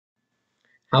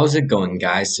How's it going,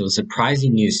 guys? So,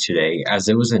 surprising news today as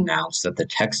it was announced that the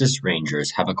Texas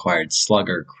Rangers have acquired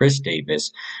slugger Chris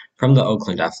Davis from the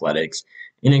Oakland Athletics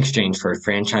in exchange for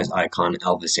franchise icon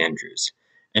Elvis Andrus.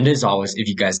 And as always, if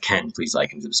you guys can, please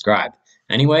like and subscribe.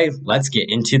 Anyway, let's get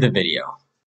into the video.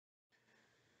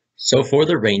 So, for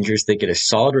the Rangers, they get a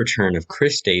solid return of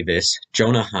Chris Davis,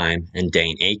 Jonah Heim, and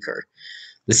Dane Aker.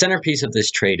 The centerpiece of this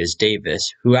trade is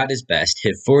Davis, who at his best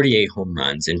hit 48 home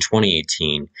runs in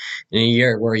 2018, in a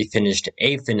year where he finished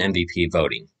 8th in MVP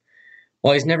voting.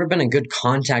 While he's never been a good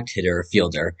contact hitter or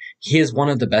fielder, he is one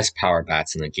of the best power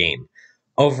bats in the game.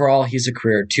 Overall, he's a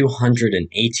career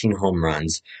 218 home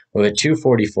runs with a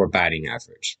 244 batting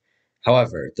average.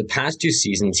 However, the past two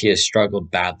seasons he has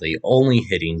struggled badly, only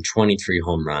hitting 23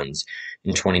 home runs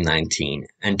in 2019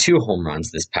 and 2 home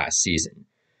runs this past season.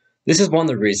 This is one of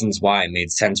the reasons why it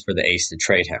made sense for the A's to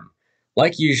trade him.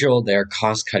 Like usual, they are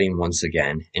cost-cutting once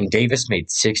again, and Davis made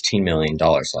 $16 million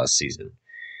last season.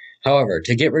 However,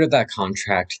 to get rid of that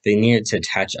contract, they needed to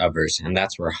attach others, and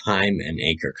that's where Heim and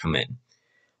Aker come in.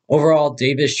 Overall,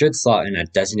 Davis should slot in a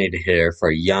designated hitter for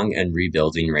a young and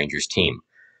rebuilding Rangers team.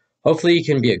 Hopefully he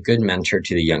can be a good mentor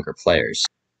to the younger players.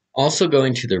 Also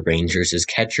going to the Rangers is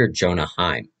catcher Jonah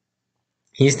Heim.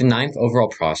 He's the 9th overall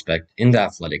prospect in the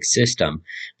athletic system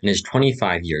and is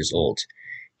 25 years old.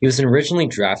 He was originally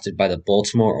drafted by the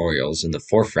Baltimore Orioles in the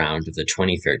 4th round of the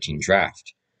 2013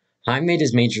 draft. Heim made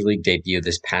his major league debut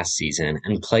this past season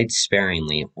and played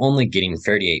sparingly, only getting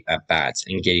 38 at-bats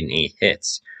and getting 8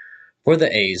 hits. For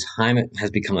the A's, Heim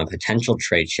has become a potential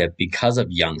trade chip because of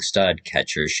young stud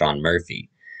catcher Sean Murphy.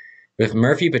 With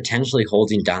Murphy potentially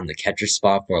holding down the catcher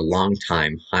spot for a long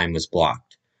time, Heim was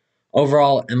blocked.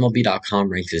 Overall, MLB.com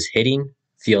ranks his hitting,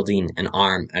 fielding, and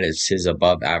arm as his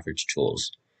above-average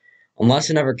tools. Unless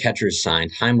another catcher is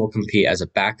signed, Heim will compete as a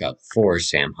backup for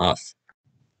Sam Huff.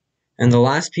 And the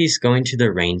last piece going to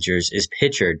the Rangers is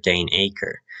pitcher Dane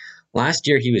Aker. Last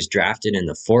year, he was drafted in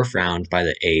the 4th round by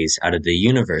the A's out of the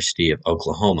University of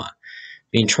Oklahoma.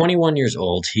 Being 21 years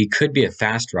old, he could be a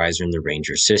fast riser in the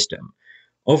Rangers system.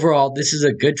 Overall, this is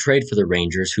a good trade for the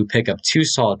Rangers, who pick up 2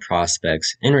 solid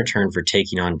prospects in return for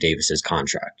taking on Davis's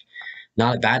contract.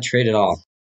 Not a bad trade at all.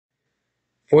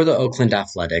 For the Oakland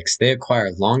Athletics, they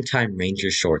acquired longtime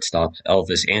Rangers shortstop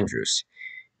Elvis Andrus.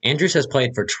 Andrus has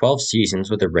played for 12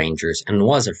 seasons with the Rangers and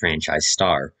was a franchise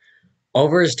star.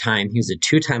 Over his time, he was a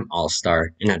 2-time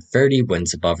All-Star and had 30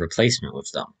 wins above replacement with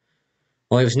them.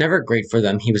 While he was never great for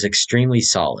them, he was extremely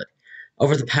solid.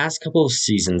 Over the past couple of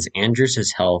seasons,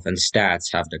 Andrus' health and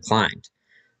stats have declined.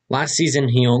 Last season,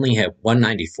 he only hit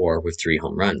 194 with 3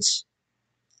 home runs.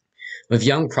 With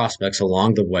young prospects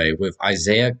along the way with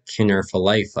Isaiah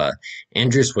Kiner-Falefa,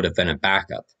 Andrus would have been a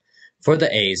backup. For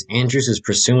the A's, Andrus is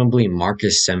presumably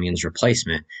Marcus Semion's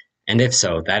replacement, and if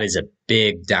so, that is a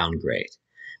big downgrade.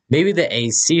 Maybe the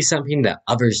A's see something that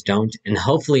others don't, and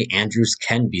hopefully Andrus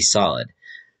can be solid.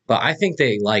 But I think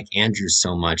they like Andrus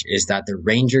so much is that the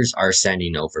Rangers are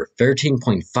sending over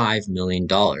 $13.5 million,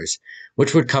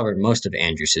 which would cover most of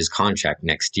Andrus' contract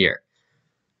next year.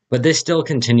 But this still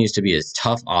continues to be a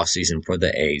tough offseason for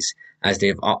the A's, as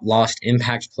they've lost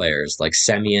impact players like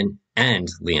Semien and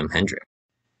Liam Hendriks.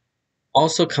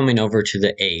 Also coming over to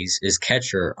the A's is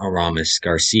catcher Aramis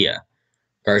Garcia.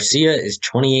 Garcia is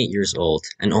 28 years old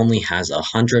and only has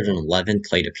 111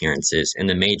 plate appearances in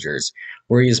the majors,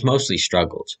 where he has mostly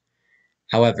struggled.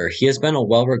 However, he has been a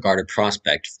well-regarded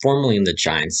prospect formerly in the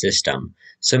Giants system,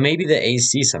 so maybe the A's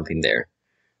see something there.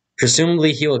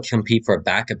 Presumably, he will compete for a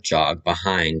backup job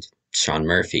behind Sean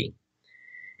Murphy.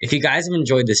 If you guys have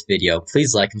enjoyed this video,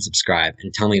 please like and subscribe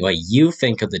and tell me what you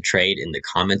think of the trade in the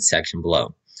comments section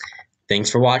below.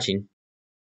 Thanks for watching.